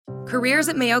Careers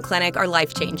at Mayo Clinic are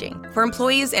life-changing for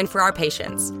employees and for our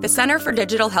patients. The Center for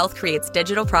Digital Health creates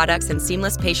digital products and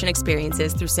seamless patient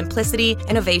experiences through simplicity,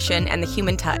 innovation, and the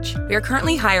human touch. We are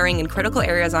currently hiring in critical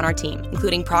areas on our team,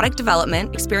 including product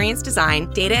development, experience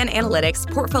design, data and analytics,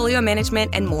 portfolio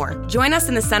management, and more. Join us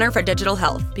in the Center for Digital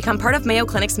Health. Become part of Mayo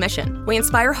Clinic's mission. We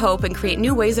inspire hope and create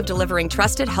new ways of delivering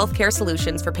trusted healthcare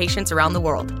solutions for patients around the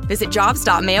world. Visit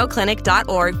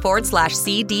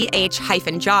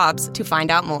jobs.mayoclinic.org/CDH-jobs to find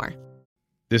out more.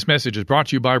 This message is brought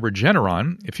to you by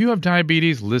Regeneron. If you have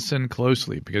diabetes, listen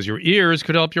closely because your ears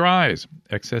could help your eyes.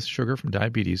 Excess sugar from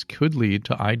diabetes could lead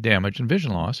to eye damage and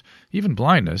vision loss, even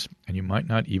blindness, and you might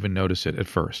not even notice it at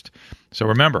first. So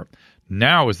remember,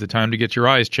 now is the time to get your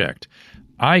eyes checked.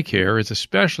 Eye care is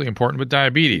especially important with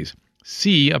diabetes.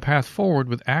 See a path forward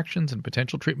with actions and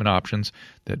potential treatment options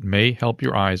that may help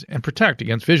your eyes and protect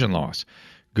against vision loss.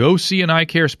 Go see an eye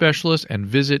care specialist and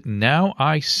visit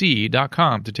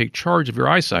noweyesee.com to take charge of your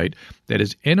eyesight. That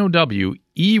is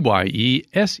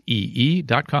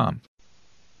NOWEYESEE.com.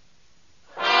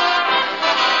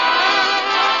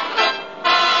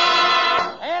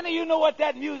 Andy, you know what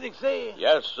that music says?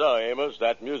 Yes, sir, Amos.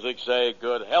 That music say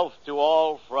good health to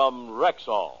all from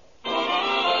Rexall.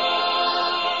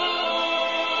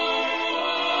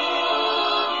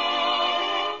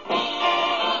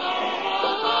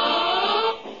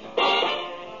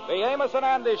 The Amos and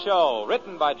Andy Show,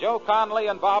 written by Joe Conley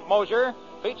and Bob Mosier,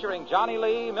 featuring Johnny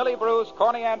Lee, Millie Bruce,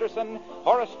 Corny Anderson,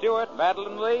 Horace Stewart,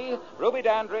 Madeline Lee, Ruby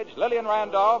Dandridge, Lillian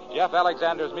Randolph, Jeff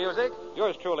Alexander's music,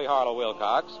 yours truly, Harlow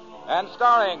Wilcox, and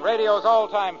starring radio's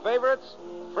all-time favorites,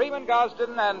 Freeman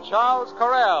Gosden and Charles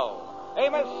Correll.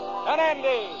 Amos and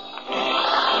Andy.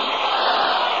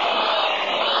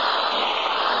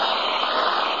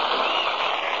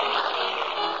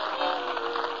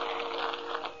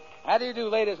 How do you do,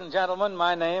 ladies and gentlemen?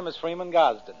 My name is Freeman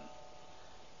Gosden.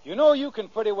 You know, you can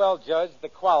pretty well judge the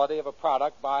quality of a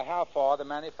product by how far the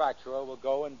manufacturer will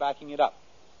go in backing it up.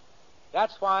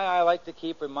 That's why I like to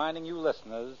keep reminding you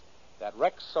listeners that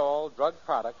Rexall drug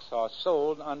products are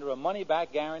sold under a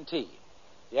money-back guarantee.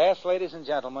 Yes, ladies and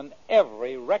gentlemen,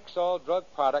 every Rexall drug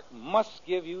product must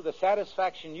give you the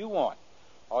satisfaction you want,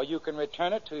 or you can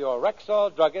return it to your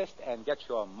Rexall druggist and get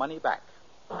your money back.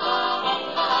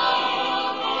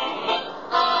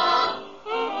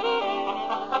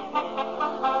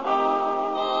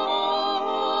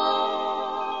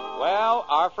 Well,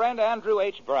 our friend Andrew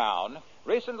H. Brown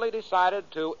recently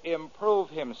decided to improve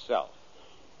himself.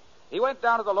 He went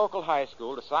down to the local high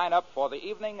school to sign up for the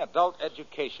evening adult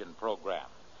education program.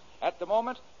 At the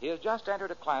moment, he has just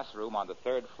entered a classroom on the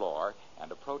third floor and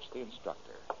approached the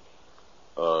instructor.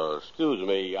 Excuse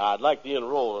me, I'd like to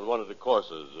enroll in one of the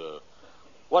courses.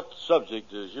 What subject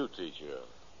does you teach here?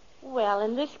 Well,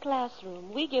 in this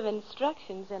classroom, we give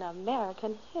instructions in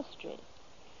American history.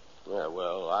 Yeah,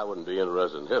 well, I wouldn't be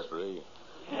interested in history.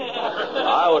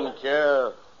 I wouldn't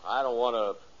care. I don't want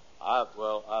to...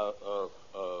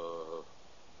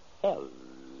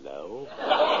 hello.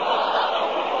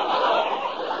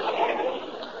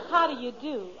 How do you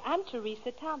do? I'm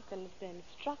Teresa Tompkins, the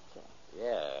instructor.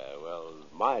 Yeah, well,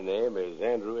 my name is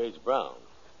Andrew H. Brown.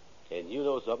 And you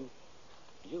know something?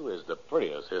 You is the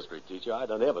prettiest history teacher I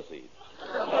done ever seen.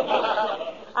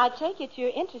 I take it you're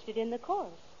interested in the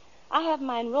course. I have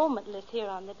my enrollment list here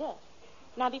on the desk.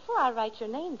 Now, before I write your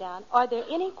name down, are there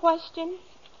any questions?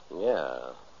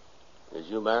 Yeah. Is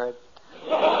you married?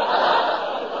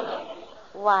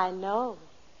 Why, no.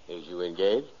 Is you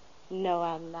engaged? No,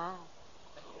 I'm not.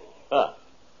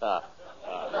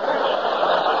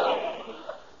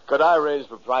 Could I arrange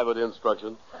for private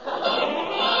instruction?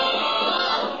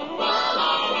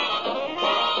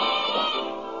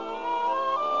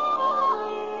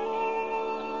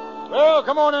 Well,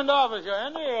 come on in the office here,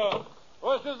 Andy.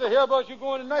 What's this to hear about you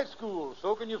going to night school,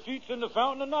 soaking your feet in the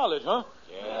fountain of knowledge, huh?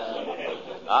 Yeah.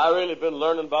 I really been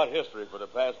learning about history for the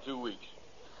past 2 weeks.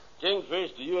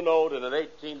 Kingfish, do you know that in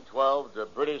 1812 the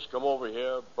British come over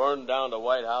here, burned down the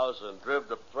White House, and driv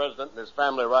the president and his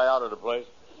family right out of the place?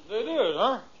 They did,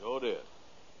 huh? Sure did.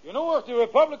 You know, if the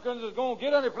Republicans is going to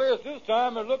get any place this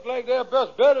time, it look like their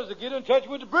best bet is to get in touch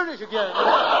with the British again.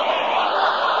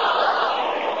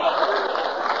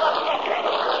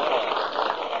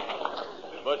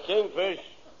 But, Kingfish,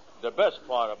 the best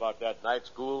part about that night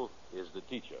school is the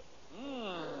teacher.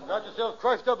 Got yourself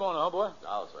crushed up on her, huh, boy?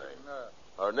 I'll say.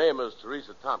 Her name is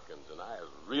Teresa Tompkins, and I is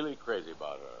really crazy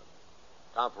about her.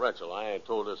 Confidential, I ain't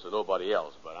told this to nobody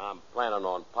else, but I'm planning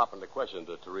on popping the question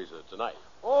to Teresa tonight.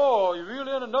 Oh, you're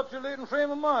really in a nuptialating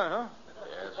frame of mind, huh?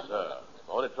 Yes, sir.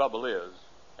 The only trouble is,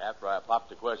 after I pop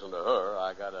the question to her,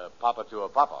 I gotta pop it to her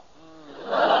papa.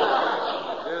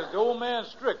 Yeah, Is the old man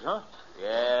strict, huh?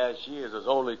 Yeah, she is his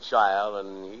only child,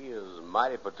 and he is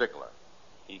mighty particular.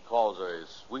 He calls her his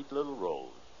sweet little Rose.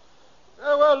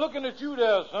 Yeah, well, looking at you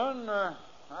there, son, I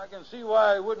can see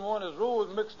why he wouldn't want his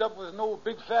Rose mixed up with no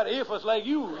big fat aphis like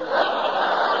you. Well,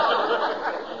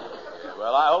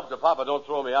 I hope the papa don't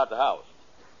throw me out the house.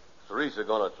 Teresa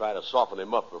gonna try to soften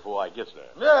him up before I gets there.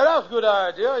 Yeah, that's a good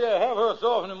idea. Yeah, have her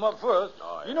soften him up first.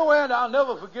 Oh, yeah. You know, Andy, I'll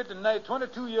never forget the night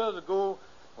 22 years ago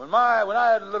when I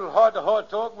had a little heart-to-heart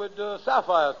talk with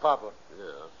Sapphire's papa.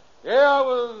 Yeah. Yeah, I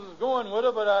was going with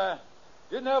her, but I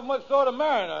didn't have much thought of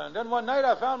marrying her. And then one night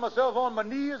I found myself on my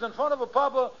knees in front of her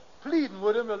papa pleading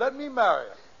with him to let me marry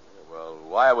her. Well,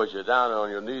 why was you down on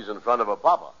your knees in front of a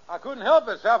papa? I couldn't help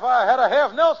it, Sapphire. I had a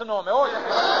half Nelson on me. Oh, yeah.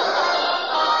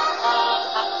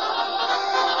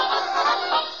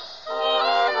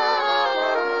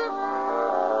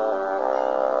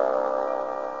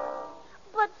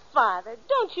 Father,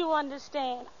 don't you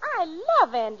understand? I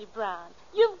love Andy Brown.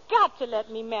 You've got to let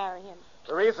me marry him.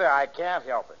 Teresa, I can't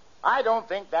help it. I don't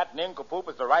think that nincompoop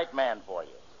is the right man for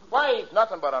you. Why, he's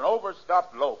nothing but an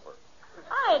overstuffed loafer.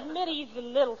 I admit he's a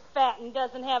little fat and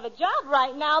doesn't have a job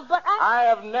right now, but I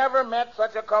have never met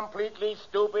such a completely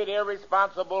stupid,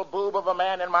 irresponsible boob of a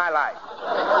man in my life.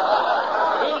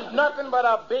 He's nothing but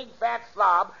a big, fat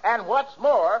slob, and what's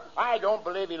more, I don't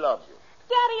believe he loves you.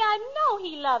 Daddy, I know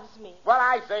he loves me. Well,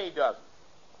 I say he doesn't.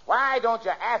 Why don't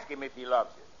you ask him if he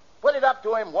loves you? Put it up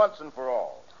to him once and for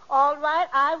all. All right,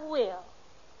 I will.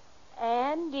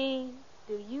 Andy,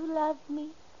 do you love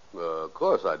me? Of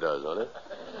course I does, honey.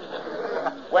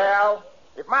 Well,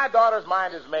 if my daughter's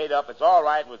mind is made up, it's all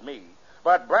right with me.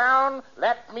 But, Brown,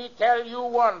 let me tell you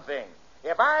one thing.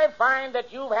 If I find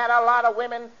that you've had a lot of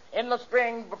women in the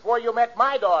string before you met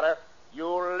my daughter,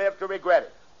 you'll live to regret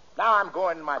it. Now I'm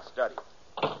going to my study.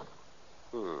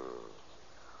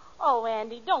 Oh,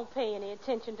 Andy, don't pay any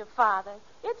attention to Father.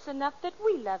 It's enough that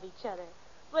we love each other.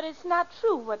 But it's not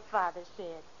true what Father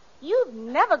said. You've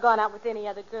never gone out with any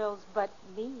other girls but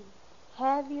me,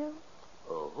 have you?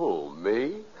 Who,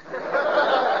 me?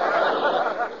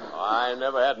 I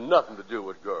never had nothing to do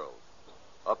with girls.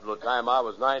 Up to the time I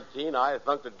was 19, I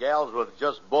thought that gals were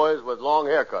just boys with long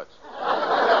haircuts.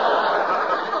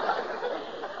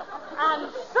 I'm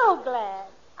so glad.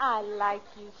 I like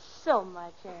you so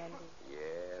much, Andy.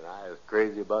 Yeah, and I was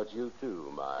crazy about you,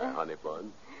 too, my honey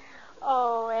bun.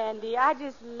 Oh, Andy, I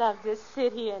just love to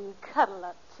sit here and cuddle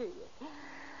up to you.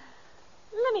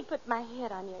 Let me put my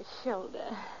head on your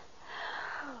shoulder.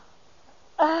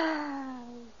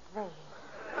 There.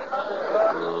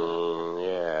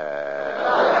 Yeah.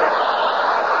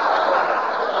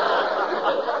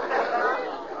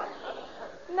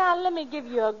 Now, let me give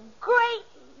you a great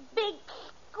big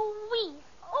squeeze.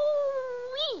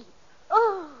 Oh-wee.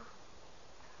 Oh.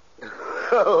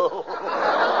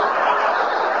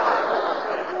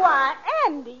 Why,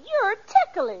 Andy, you're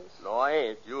ticklish. No, I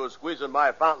ain't. You were squeezing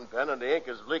my fountain pen and the ink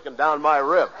is leaking down my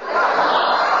rib.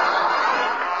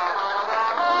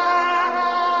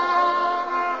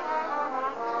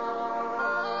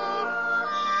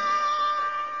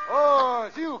 Oh,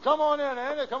 it's you. Come on in,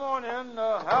 Andy. Come on in.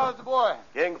 How's the boy?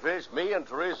 Kingfish, me and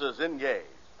Teresa's engaged.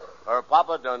 Her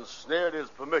papa done sneered his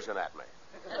permission at me.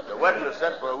 The wedding is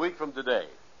set for a week from today.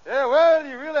 Yeah, well,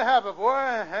 you're really happy, boy,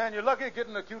 and you're lucky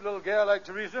getting a cute little gal like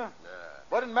Teresa. Yeah.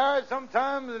 But in marriage,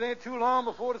 sometimes it ain't too long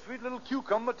before the sweet little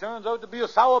cucumber turns out to be a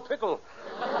sour pickle.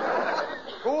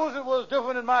 Of course, it was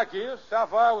different in my case.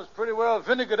 Sapphire was pretty well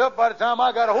vinegared up by the time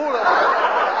I got a hold of her.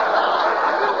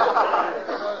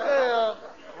 Say,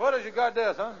 what has you got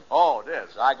there, son? Oh,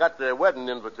 this. I got the wedding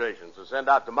invitations to send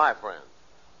out to my friends.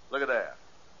 Look at that.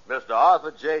 Mr.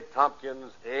 Arthur J.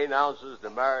 Tompkins announces the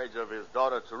marriage of his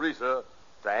daughter Teresa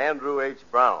to Andrew H.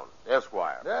 Brown,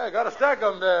 Esquire. Yeah, got a stack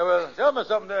of them there. Well, tell me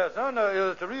something there, son.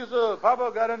 Is Teresa,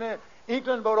 Papa, got any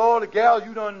inkling about all the gals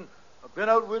you done been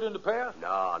out with in the past?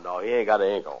 No, he ain't got an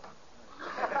inkle.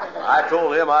 I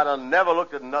told him I done never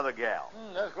looked at another gal.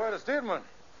 That's quite a statement.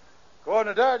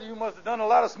 According to that, you must have done a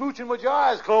lot of smooching with your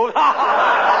eyes closed. Yeah,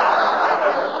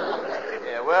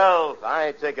 well, I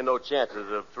ain't taking no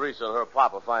chances of Teresa and her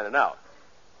papa finding out.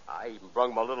 I even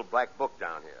brung my little black book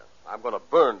down here. I'm going to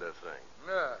burn this thing.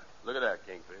 Yeah. Look at that,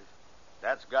 Kingfish.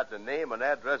 That's got the name and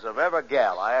address of every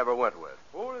gal I ever went with.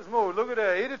 Holy smokes, look at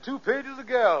that. 82 pages of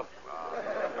gals.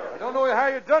 I don't know how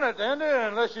you done it, Andy,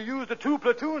 unless you used the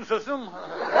 2-platoon system.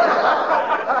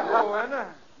 Oh, Andy.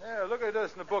 Yeah, look at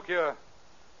this in the book here.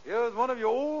 Here's one of your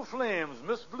old flames,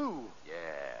 Miss Blue.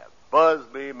 Yeah, buzz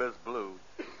me, Miss Blue.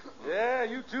 Yeah,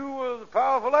 you two was a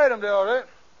powerful item there, all right.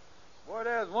 Boy,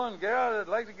 there's one gal that'd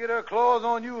like to get her claws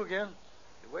on you again.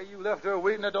 The way you left her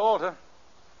waiting at the altar.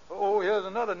 Oh, here's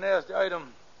another nasty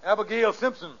item. Abigail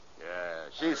Simpson. Yeah,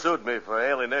 she sued me for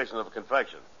alienation of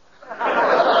confection. She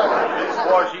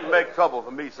swore she'd make trouble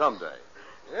for me someday.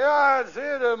 Yeah, I'd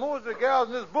say that most of the gals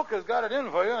in this book has got it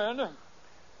in for you, and if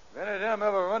any of them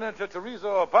ever run into Teresa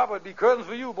or Papa, it'd be curtains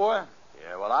for you, boy.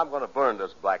 Yeah, well, I'm going to burn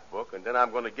this black book, and then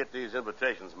I'm going to get these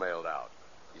invitations mailed out.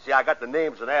 You see, I got the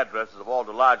names and addresses of all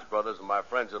the Lodge brothers and my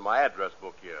friends in my address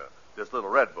book here. This little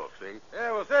red book, see?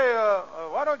 Yeah, well, say,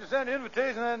 why don't you send the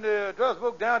invitation and the address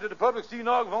book down to the public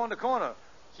stenographer on the corner?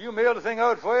 She'll mail the thing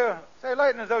out for you. Say,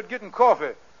 Lightning's out getting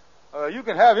coffee. You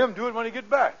can have him do it when he gets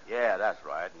back. Yeah, that's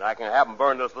right. And I can have him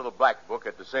burn this little black book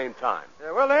at the same time.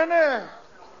 Yeah, well, Andy,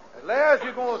 at last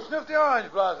you're going to sniff the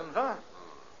orange blossoms, huh?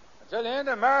 I tell you,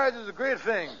 Andy, marriage is a great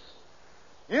thing.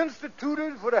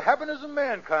 Instituted for the happiness of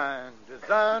mankind,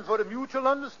 designed for the mutual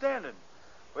understanding,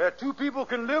 where two people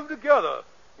can live together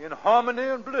in harmony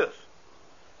and bliss.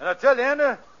 And I tell you,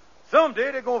 Andy,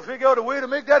 someday they're going to figure out a way to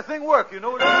make that thing work, you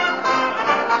know that?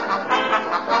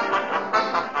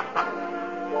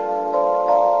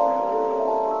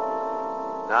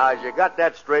 Now, has you got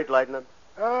that straight, Lightning?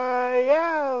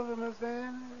 Yeah, Mr.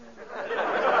 Andy.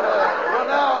 Well,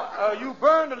 now, you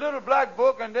burn the little black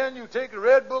book, and then you take the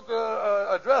red book,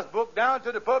 address book, down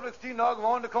to the public stenographer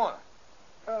on the corner.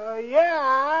 Yeah,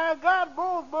 I got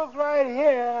both books right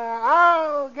here.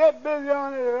 I'll get busy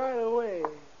on it right away.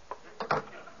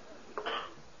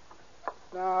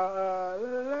 Now,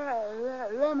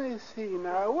 let me see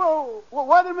now. Whoa,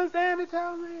 what did Mr. Andy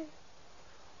tell me?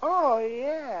 Oh,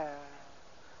 yeah.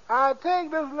 I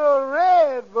take this little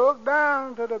red book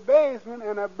down to the basement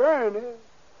and I burn it.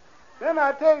 Then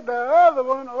I take the other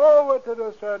one over to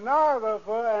the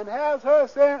stenographer and has her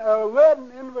send a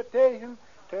wedding invitation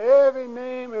to every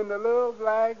name in the little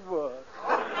black book.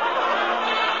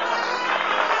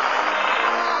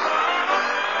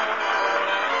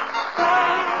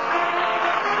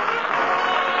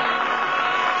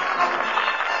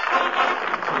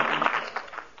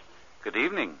 Good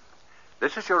evening.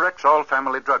 This is your Rexall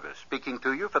family druggist speaking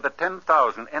to you for the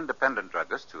 10,000 independent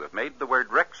druggists who have made the word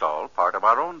Rexall part of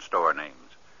our own store names.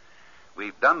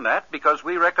 We've done that because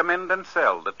we recommend and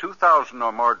sell the 2,000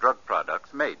 or more drug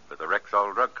products made by the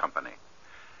Rexall Drug Company.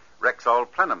 Rexall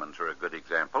Plenamins are a good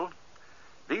example.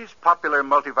 These popular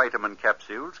multivitamin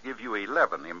capsules give you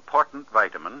 11 important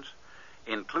vitamins,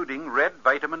 including red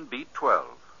vitamin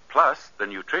B12, plus the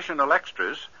nutritional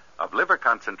extras of liver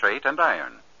concentrate and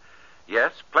iron.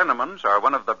 Yes, Plenamins are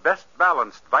one of the best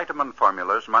balanced vitamin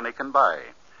formulas money can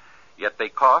buy, yet they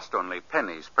cost only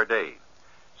pennies per day.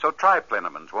 So try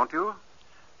Plenamins, won't you?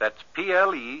 That's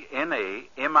Plenamins,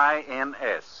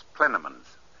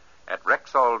 Plenamins, at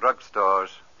Rexall drugstores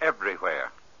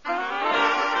everywhere.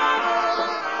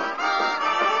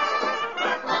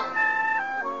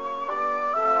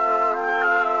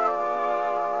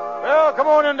 Well, come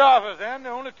on in the office, then.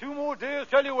 Only 2 more days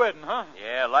till your wedding, huh?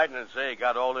 Yeah, Lightning say he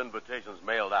got all invitations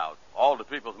mailed out. All the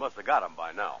peoples must have got them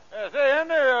by now. Say,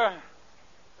 Andy,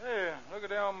 hey, look at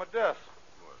that on my desk.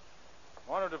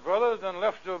 One of the brothers done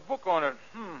left a book on it.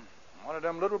 One of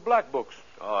them little black books.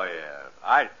 Oh, yeah.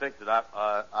 I think that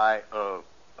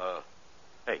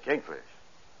hey, Kingfish.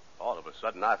 All of a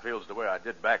sudden, I feels the way I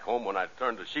did back home when I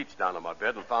turned the sheets down on my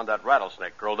bed and found that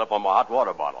rattlesnake curled up on my hot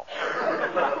water bottle.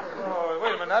 Oh,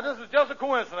 wait a minute. Now, this is just a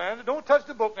coincidence. Don't touch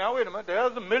the book now. Wait a minute.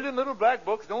 There's a million little black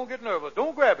books. Don't get nervous.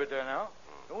 Don't grab it there now.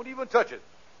 Don't even touch it.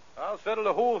 I'll settle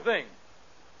the whole thing.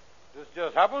 This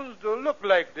just happens to look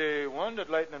like the one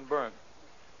that Lightning burnt.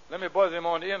 Let me buzz him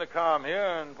on the intercom here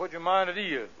and put your mind at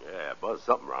ease. Yeah, buzz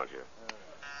something around here.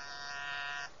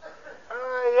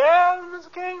 Yeah,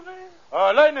 Mr. Kingfish?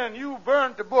 Lightning, you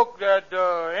burnt the book that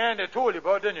Andy told you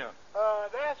about, didn't you?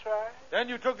 That's right. Then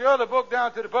you took the other book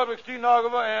down to the public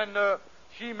stenographer and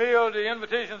she mailed the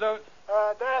invitations out?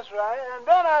 That's right. And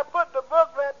then I put the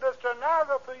book that the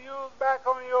stenographer used back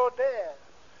on your desk.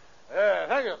 Yeah,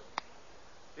 thank you.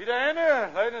 See that,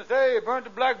 Andy? Lightning say he burnt the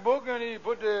black book and he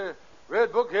put the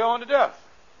red book here on the desk.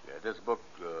 Yeah, this book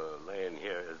laying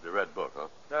here is the red book, huh?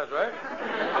 That's right.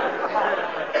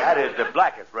 That is the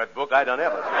blackest red book I done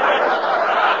ever seen.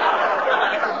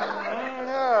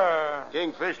 Yeah.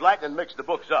 Kingfish, Lightning mixed the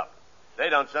books up. They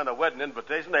done sent a wedding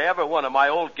invitation to every one of my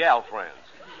old gal friends.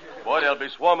 Boy, they'll be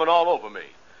swarming all over me.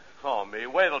 Oh, me.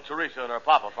 Wait till Teresa and her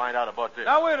papa find out about this.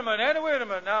 Now, wait a minute, Andy, wait a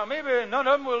minute. Now, maybe none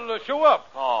of them will show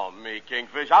up. Oh, me,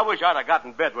 Kingfish. I wish I'd have got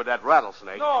in bed with that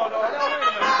rattlesnake. No, wait a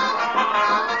minute.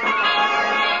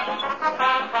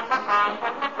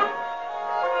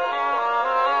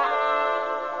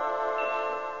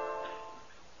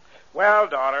 Well,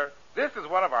 daughter, this is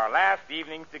one of our last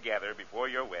evenings together before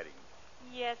your wedding.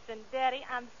 Yes, and Daddy,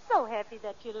 I'm so happy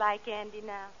that you like Andy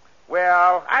now.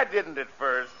 Well, I didn't at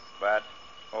first, but...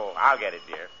 Oh, I'll get it,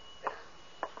 dear.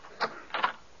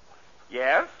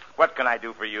 Yes? What can I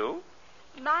do for you?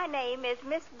 My name is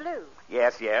Miss Blue.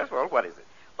 Yes. Well, what is it?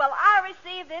 Well, I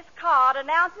received this card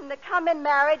announcing the coming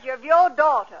marriage of your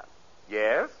daughter.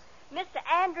 Yes? Mr.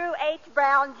 Andrew H.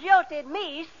 Brown jilted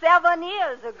me 7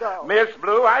 years ago. Miss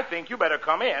Blue, I think you better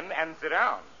come in and sit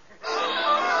down.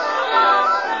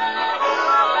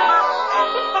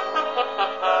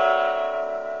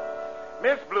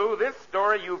 Miss Blue, this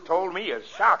story you've told me is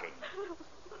shocking.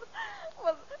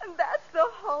 Well, that's the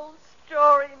whole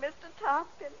story, Mr.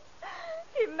 Tompkins.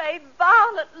 He made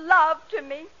violent love to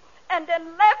me and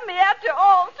then left me at the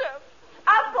altar.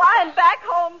 I'm flying back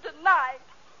home tonight.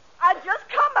 I just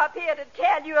come up here to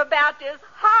tell you about this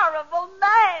horrible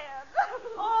man.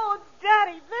 Oh,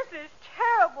 Daddy, this is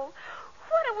terrible.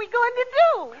 What are we going to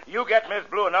do? You get Miss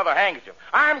Blue another handkerchief.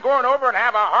 I'm going over and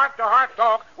have a heart-to-heart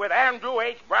talk with Andrew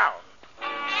H. Brown.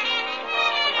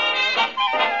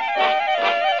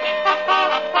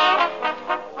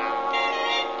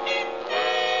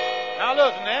 Now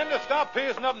listen, Andy, stop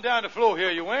pacing up and down the floor here.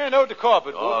 You're wearing out the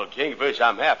carpet. Oh, Kingfish,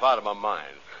 I'm half out of my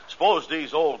mind. Suppose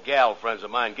these old gal friends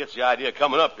of mine gets the idea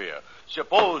coming up here.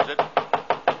 Suppose that...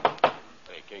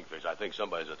 Hey, Kingfish, I think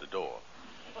somebody's at the door.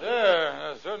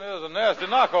 Yeah, that certainly is a nasty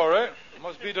knock, all right.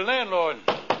 Must be the landlord.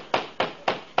 Yeah,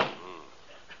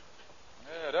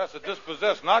 that's a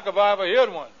dispossessed knock if I ever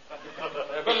heard one.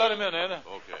 Yeah, better let him in, Andy.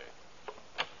 Okay.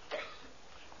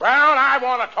 Brown, I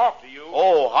want to talk to you.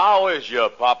 Oh, how is you,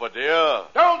 Papa dear?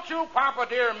 Don't you Papa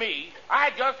dear me.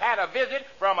 I just had a visit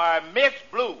from a Miss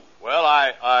Blue. Well,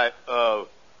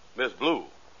 Miss Blue.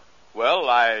 Well,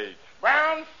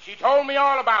 Brown, she told me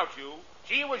all about you.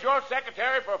 She was your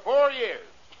secretary for 4 years,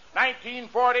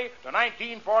 1940 to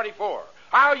 1944.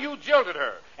 How you jilted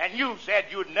her, and you said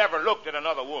you'd never looked at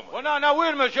another woman. Well, now,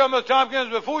 wait a minute, Mr. Tompkins.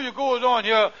 Before you goes on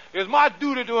here, it's my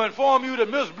duty to inform you that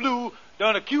Miss Blue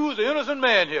done accused the innocent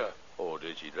man here. Oh,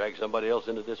 did she drag somebody else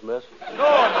into this mess? No.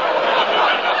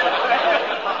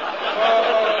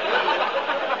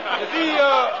 You see,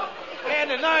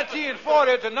 and in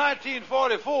 1940 to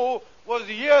 1944 was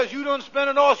the years you done spent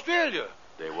in Australia.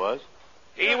 They was?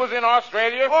 He was in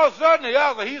Australia? Oh, certainly,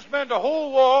 yeah. He spent the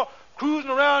whole war cruising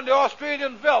around the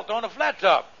Australian veldt on a flat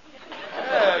top.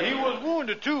 Yeah, he was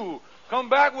wounded, too. Come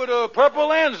back with a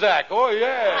purple Anzac. Oh,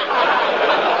 yeah.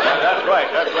 That's right.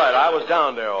 I was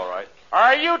down there, all right.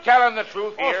 Are you telling the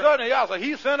truth here? Oh, certainly, yeah. So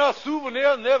he sent us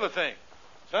souvenirs and everything.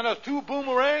 Sent us 2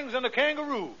 boomerangs and a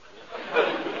kangaroo.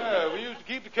 Yeah, we used to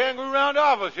keep the kangaroo around the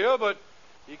office here, but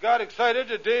he got excited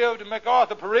the day of the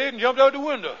MacArthur parade and jumped out the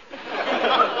window.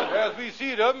 As we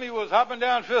see him, he was hopping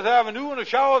down Fifth Avenue in a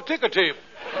shower of ticker tape.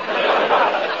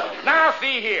 Now,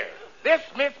 see here. This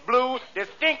Miss Blue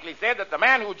distinctly said that the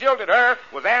man who jilted her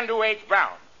was Andrew H.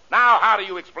 Brown. Now, how do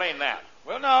you explain that?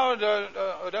 Well, now,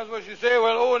 that's what you say.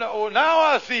 Well, now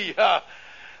I see.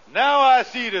 Now I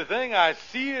see the thing. I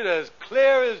see it as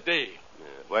clear as day. Yeah,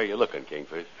 where are you looking,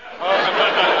 Kingfish?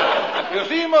 You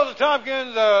see, Mr.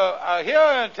 Tompkins,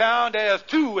 here in town, there's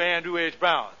 2 Andrew H.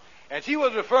 Brown. And she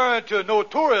was referring to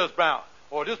Notorious Brown.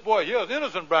 Or this boy here is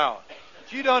Innocent Brown.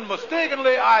 She done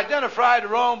mistakenly identified the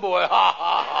wrong boy. Ha,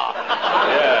 ha, ha.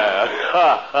 Yeah.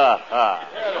 Ha, ha, ha.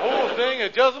 Yeah, the whole thing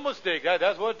is just a mistake.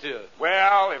 That's what it is.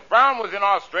 Well, if Brown was in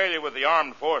Australia with the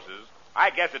armed forces, I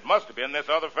guess it must have been this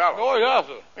other fellow. Oh, yes,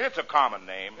 sir. It's a common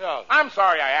name. Yes. I'm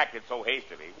sorry I acted so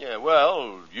hastily. Yeah,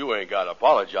 well, you ain't got to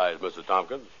apologize, Mr.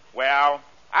 Tompkins. Well,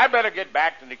 I better get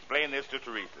back and explain this to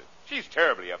Teresa. She's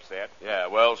terribly upset. Yeah,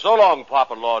 well, so long,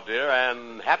 Papa-in-law, dear,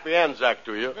 and happy Anzac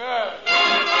to you. Yeah.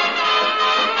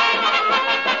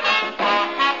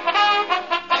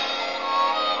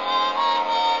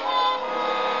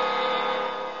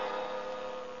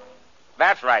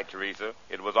 That's right, Teresa.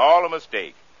 It was all a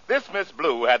mistake. This Miss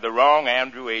Blue had the wrong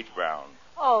Andrew H. Brown.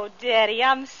 Oh, Daddy,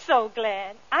 I'm so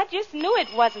glad. I just knew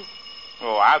it wasn't.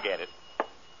 Oh, I'll get it.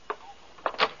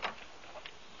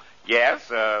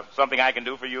 Yes, something I can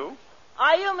do for you?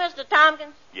 Are you Mr.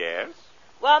 Tompkins? Yes.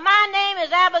 Well, my name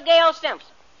is Abigail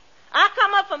Simpson. I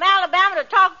come up from Alabama to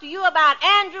talk to you about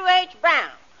Andrew H. Brown.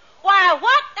 Why,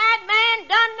 what that man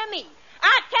done to me.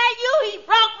 I tell you, he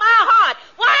broke my heart.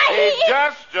 Why, Hey,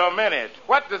 just a minute.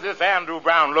 What does this Andrew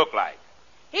Brown look like?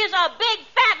 He's a big,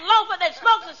 fat loafer that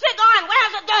smokes a cigar and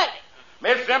wears a dirty.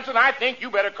 Miss Simpson, I think you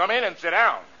better come in and sit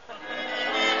down.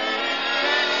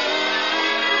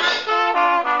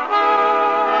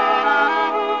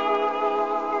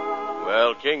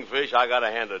 Well, Kingfish, I got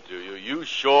to hand it to you. You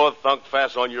sure thunk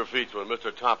fast on your feet when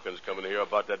Mr. Tompkins come in here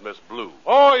about that Miss Blue.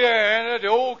 Oh, yeah, Andy, the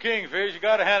old Kingfish. You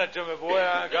got to hand it to me, boy.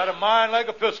 I got a mind like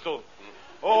a pistol.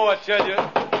 Oh, I tell you.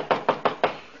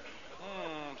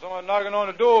 Someone knocking on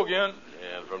the door again.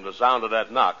 And from the sound of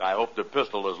that knock, I hope the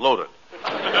pistol is loaded. Brown,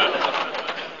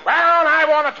 I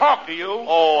want to talk to you.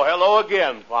 Oh, hello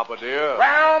again, Papa dear.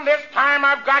 Brown, this time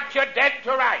I've got you dead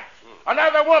to rights.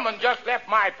 Another woman just left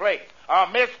my place,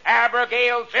 Miss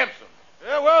Abigail Simpson.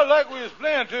 Yeah, well, like we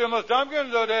explained to you, Mr.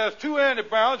 Tompkins, there's two Andy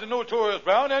Browns, the notorious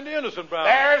Brown and the innocent Brown.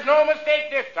 There's no mistake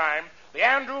this time. The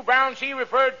Andrew Brown she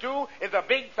referred to is a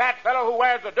big fat fellow who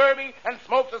wears a derby and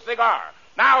smokes a cigar.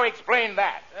 Now explain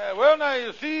that. Well, now,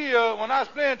 you see, when I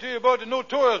explained to you about the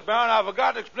notorious Brown, I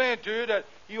forgot to explain to you that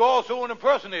he also an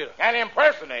impersonator. An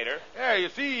impersonator? Yeah, you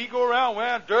see, he go around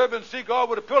wearing derby and cigar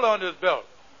with a pillow under his belt.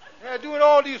 Yeah, doing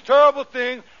all these terrible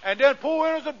things, and then poor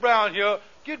innocent Brown here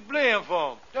get blamed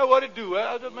for him. That's what he do.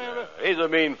 He's a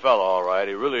mean fellow, all right.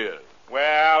 He really is.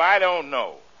 Well, I don't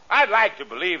know. I'd like to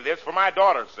believe this for my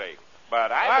daughter's sake.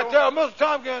 But I tell Mr.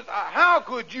 Tompkins, how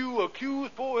could you accuse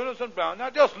poor innocent Brown? Now,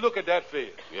 just look at that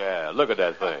face. Yeah, look at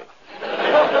that thing.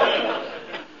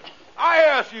 I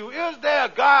ask you, is there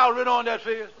guile written on that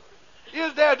face?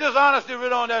 Is there dishonesty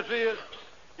written on that face?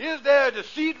 Is there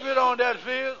deceit written on that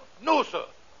face? No, sir.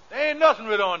 There ain't nothing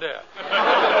written on there.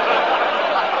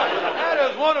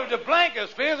 That is one of the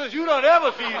blankest faces you done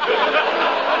ever seen.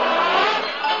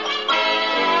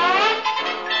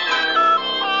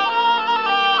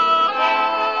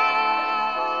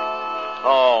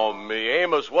 Oh, me,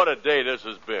 Amos, what a day this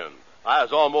has been. I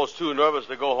was almost too nervous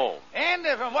to go home. And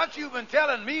from what you've been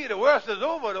telling me, the worst is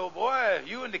over, though, boy.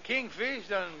 You and the Kingfish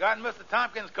done gotten Mr.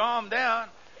 Tompkins calmed down.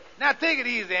 Now, take it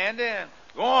easy, Andy, and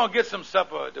go on and get some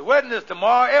supper. The wedding is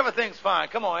tomorrow. Everything's fine.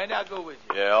 Come on, Andy, I'll go with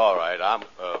you. Yeah, all right.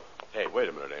 Hey, wait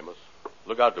a minute, Amos.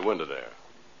 Look out the window there.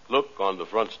 Look on the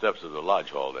front steps of the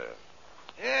lodge hall there.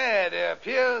 Yeah, there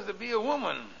appears to be a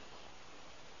woman.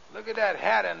 Look at that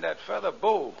hat and that feather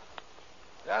bow.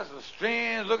 That's a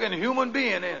strange-looking human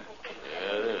being, ain't it?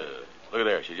 Yeah, it is. Look at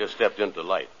there. She just stepped into the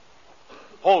light.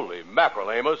 Holy mackerel,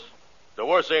 Amos. The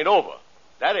worst ain't over.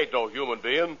 That ain't no human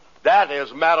being. That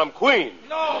is Madam Queen.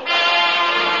 No.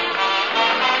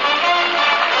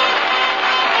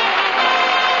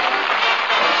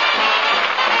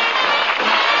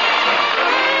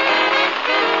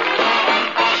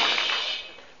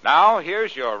 Now,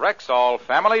 here's your Rexall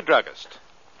family druggist.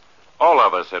 All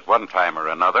of us at one time or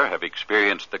another have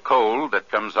experienced the cold that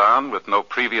comes on with no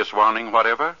previous warning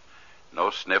whatever.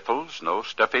 No sniffles, no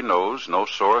stuffy nose, no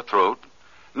sore throat,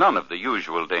 none of the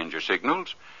usual danger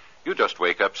signals. You just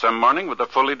wake up some morning with a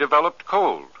fully developed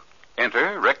cold.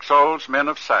 Enter Rexall's men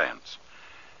of science.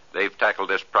 They've tackled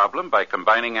this problem by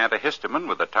combining antihistamine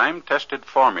with a time-tested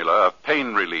formula of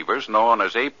pain relievers known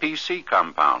as APC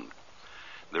compound.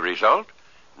 The result?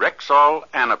 Rexall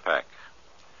Anapac.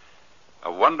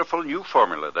 A wonderful new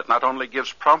formula that not only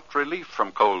gives prompt relief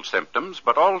from cold symptoms,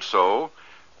 but also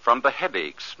from the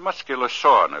headaches, muscular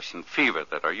soreness, and fever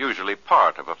that are usually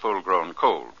part of a full-grown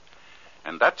cold.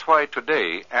 And that's why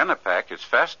today Anapac is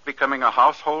fast becoming a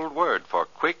household word for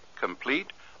quick,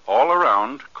 complete,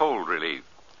 all-around cold relief.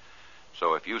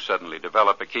 So if you suddenly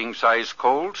develop a king-size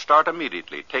cold, start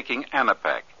immediately taking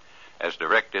Anapac, as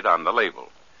directed on the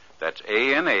label. That's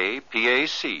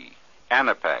A-N-A-P-A-C,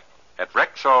 Anapac, at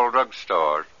Rexall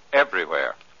drugstores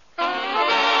everywhere.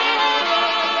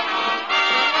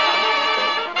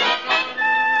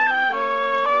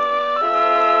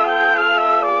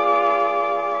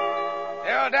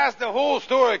 Yeah, that's the whole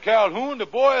story, Calhoun. The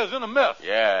boy is in a mess.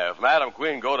 Yeah, if Madam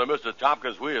Queen go to Mr.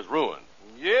 Tompkins, we is ruined.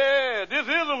 Yeah, this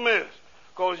is a mess.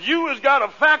 Because you has got a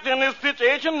factor in this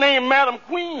situation named Madam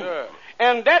Queen. Yeah.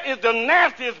 And that is the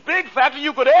nastiest big factor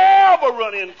you could ever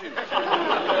run into.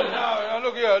 Now,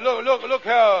 look here. Look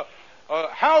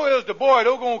how is the boy,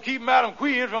 though, going to keep Madam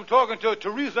Queen from talking to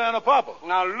Teresa and her papa?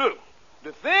 Now, look.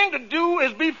 The thing to do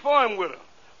is be firm with her.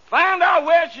 Find out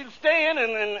where she's staying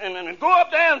and go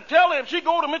up there and tell her if she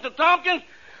go to Mr. Tompkins,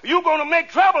 you're going to make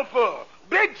trouble for her.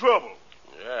 Big trouble.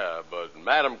 Yeah, but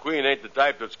Madam Queen ain't the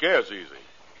type that scares easy.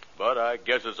 But I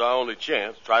guess it's our only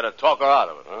chance. Try to talk her out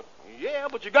of it, huh? Yeah,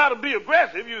 but you got to be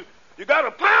aggressive. You got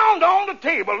to pound on the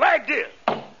table like this.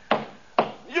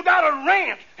 You got to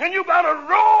rant, and you got to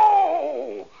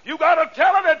roll. You got to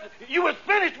tell her that you was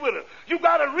finished with her. You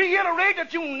got to reiterate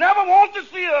that you never want to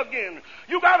see her again.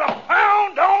 You got to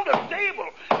pound on the table,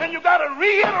 and you got to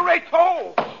reiterate,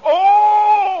 oh.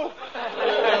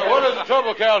 What is the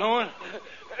trouble, Calhoun?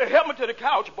 Help me to the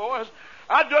couch, boys.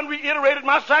 I done reiterated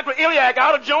my sacroiliac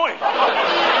out of joint.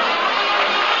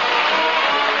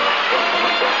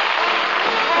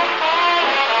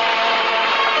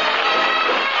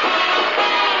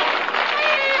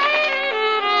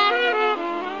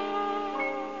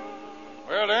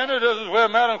 Well, Andy, this is where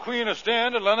Madam Queen is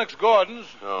staying at Lennox Gardens.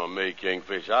 Oh, me,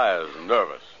 Kingfish, I was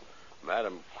nervous.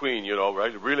 Madam Queen, you know,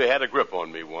 really had a grip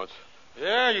on me once.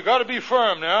 Yeah, you got to be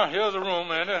firm now. Here's the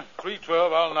room, Andy.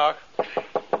 312, I'll knock.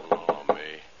 Oh,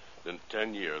 May. Been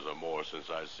 10 years or more since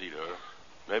I seen her.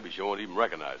 Maybe she won't even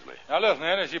recognize me. Now, listen,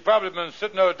 Andy, she probably been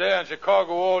sitting out there in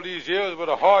Chicago all these years with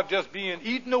her heart just being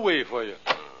eaten away for you.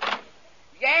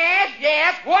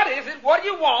 Yes, what is it? What do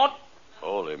you want?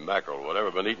 Holy mackerel,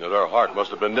 whatever been eating at her heart must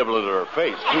have been nibbling at her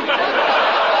face, too.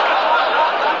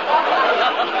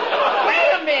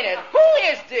 Wait a minute. Who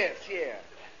is this here?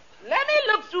 Let me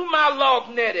look through my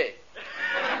lorgnette.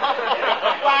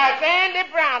 Why, it's Andy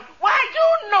Brown. Why,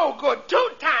 you no good,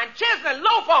 two-time chiseling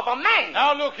loaf of a man.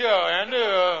 Now, look here,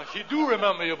 Andy. She do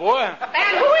remember you, boy.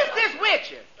 And who is this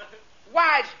with you?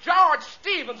 Why, it's George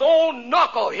Stevens' old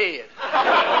knucklehead.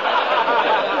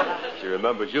 She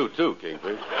remembers you, too,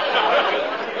 Kingfish.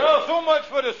 Well, so much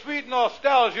for the sweet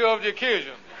nostalgia of the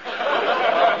occasion.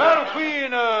 Madam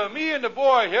Queen, me and the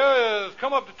boy here has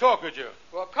come up to talk with you.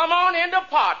 Well, come on in the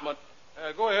apartment.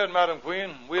 Go ahead, Madam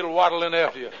Queen. We'll waddle in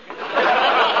after you.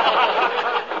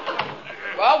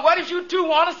 Well, what did you two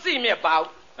want to see me about?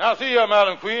 Now, see here,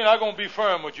 Madam Queen, I'm going to be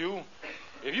firm with you.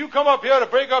 If you come up here to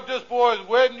break up this boy's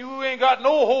wedding, you ain't got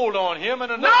no hold on him.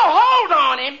 And no hold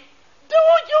on him? Do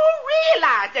you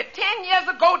realize that 10 years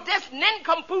ago this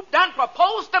nincompoop done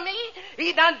proposed to me?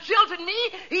 He done jilted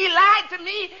me, he lied to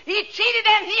me, he cheated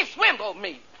and he swindled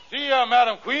me. See,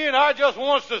 Madam Queen, I just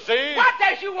wants to say... What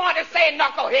does you want to say,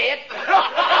 knucklehead?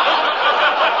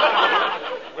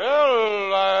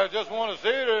 Well, I just want to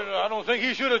say that I don't think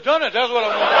he should have done it. That's what I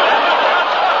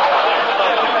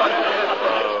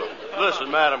want.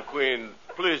 Listen, Madam Queen,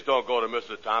 please don't go to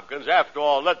Mr. Tompkins. After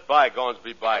all, let bygones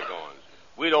be bygones.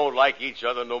 We don't like each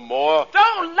other no more.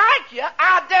 Don't like you?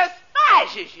 I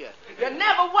despise you. You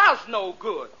never was no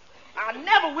good. I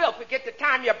never will forget the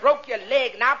time you broke your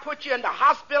leg and I put you in the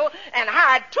hospital and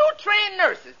hired 2 trained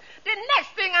nurses. The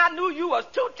next thing I knew, you was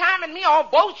two-timing me on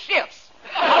both shifts.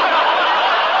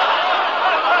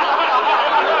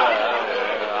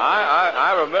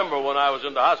 I remember when I was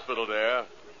in the hospital there.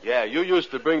 Yeah, you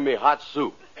used to bring me hot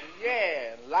soup.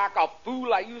 Yeah, like a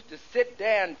fool, I used to sit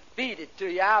there and feed it to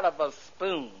you out of a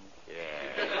spoon.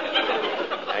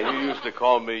 Yeah. And you used to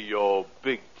call me your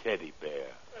big teddy bear.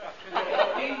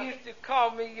 You used to call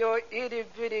me your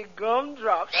itty-bitty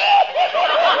gumdrop. I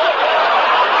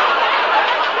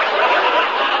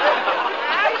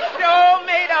sure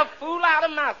made a fool out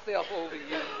of myself over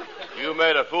you. You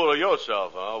made a fool of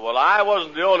yourself, huh? Well, I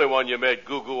wasn't the only one you made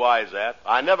goo-goo eyes at.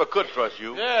 I never could trust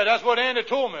you. Yeah, that's what Andy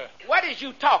told me. What is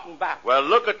you talking about? Well,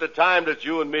 look at the time that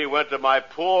you and me went to my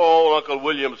poor old Uncle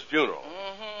William's funeral.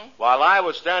 Mm-hmm. While I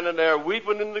was standing there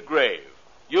weeping in the grave,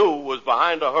 you was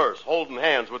behind a hearse holding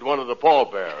hands with one of the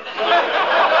pallbearers.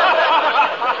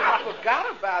 I forgot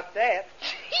about that.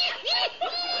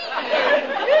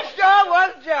 You sure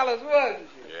was jealous, wasn't you?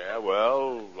 Yeah,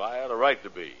 well, I had a right to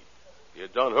be. You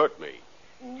done hurt me.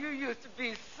 You used to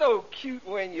be so cute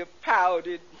when you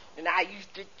pouted, and I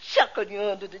used to chuckle you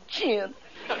under the chin.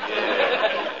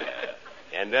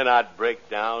 And then I'd break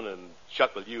down and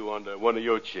chuckle you under one of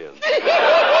your chins. Oh,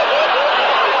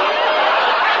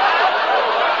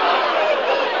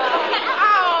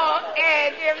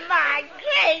 Andy, my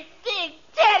great big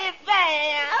teddy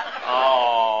bear.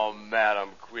 Oh,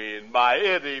 Madam Queen, my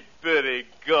itty-bitty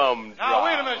gumdrop. Now,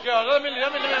 wait a minute, Charles. Let me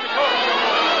talk.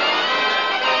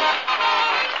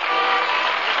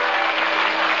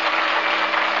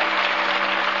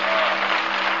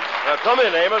 Come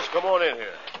in, Amos. Come on in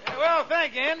here. Well,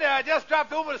 thank you, Andy. I just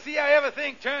dropped over to see how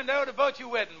everything turned out about your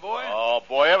wedding, boy. Oh,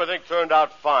 boy, everything turned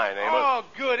out fine, Amos. Oh,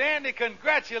 good, Andy.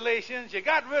 Congratulations. You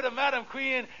got rid of Madam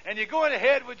Queen, and you're going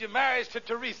ahead with your marriage to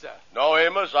Teresa. No,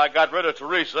 Amos, I got rid of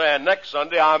Teresa, and next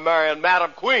Sunday I'm marrying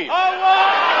Madam Queen. Oh,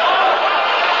 what?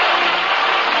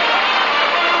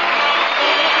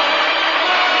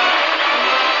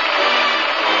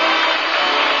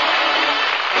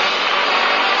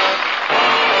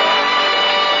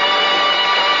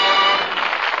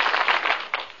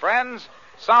 Friends,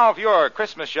 solve your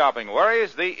Christmas shopping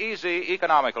worries the easy,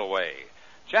 economical way.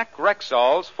 Check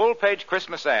Rexall's full-page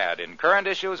Christmas ad in current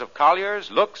issues of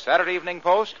Collier's, Look, Saturday Evening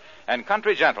Post, and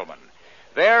Country Gentleman.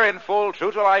 There, in full,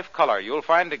 true-to-life color, you'll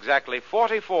find exactly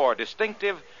 44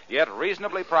 distinctive, yet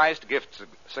reasonably priced gift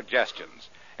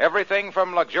suggestions. Everything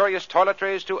from luxurious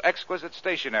toiletries to exquisite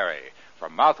stationery,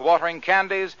 from mouth-watering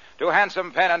candies to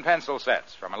handsome pen and pencil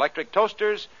sets, from electric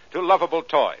toasters to lovable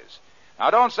toys. Now,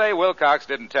 don't say Wilcox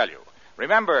didn't tell you.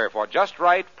 Remember, for just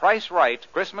right, price right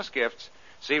Christmas gifts,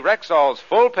 see Rexall's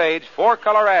full-page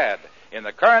 4-color ad in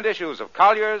the current issues of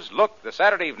Collier's, Look, the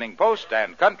Saturday Evening Post,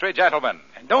 and Country Gentleman.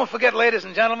 And don't forget, ladies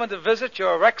and gentlemen, to visit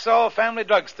your Rexall Family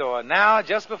Drugstore. Now,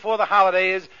 just before the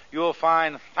holidays, you'll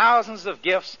find thousands of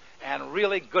gifts, and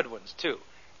really good ones, too.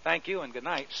 Thank you, and good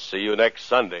night. See you next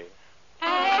Sunday.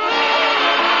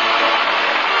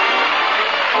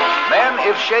 Men,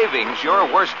 if shaving's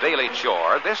your worst daily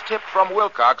chore, this tip from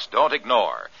Wilcox don't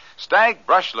ignore. Stag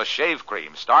Brushless Shave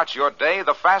Cream starts your day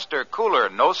the faster, cooler,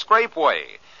 no-scrape way.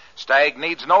 Stag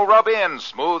needs no rub-in,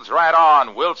 smooths right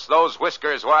on, wilts those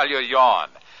whiskers while you yawn.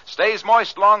 Stays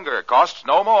moist longer, costs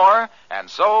no more, and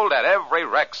sold at every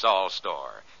Rexall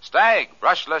store. Stag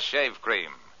Brushless Shave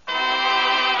Cream.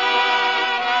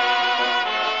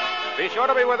 Be sure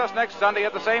to be with us next Sunday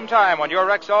at the same time when your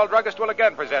Rexall druggist will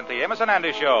again present the Amos and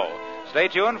Andy Show. Stay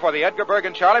tuned for the Edgar Berg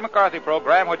and Charlie McCarthy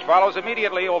program, which follows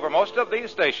immediately over most of these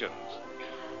stations.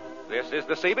 This is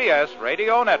the CBS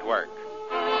Radio Network.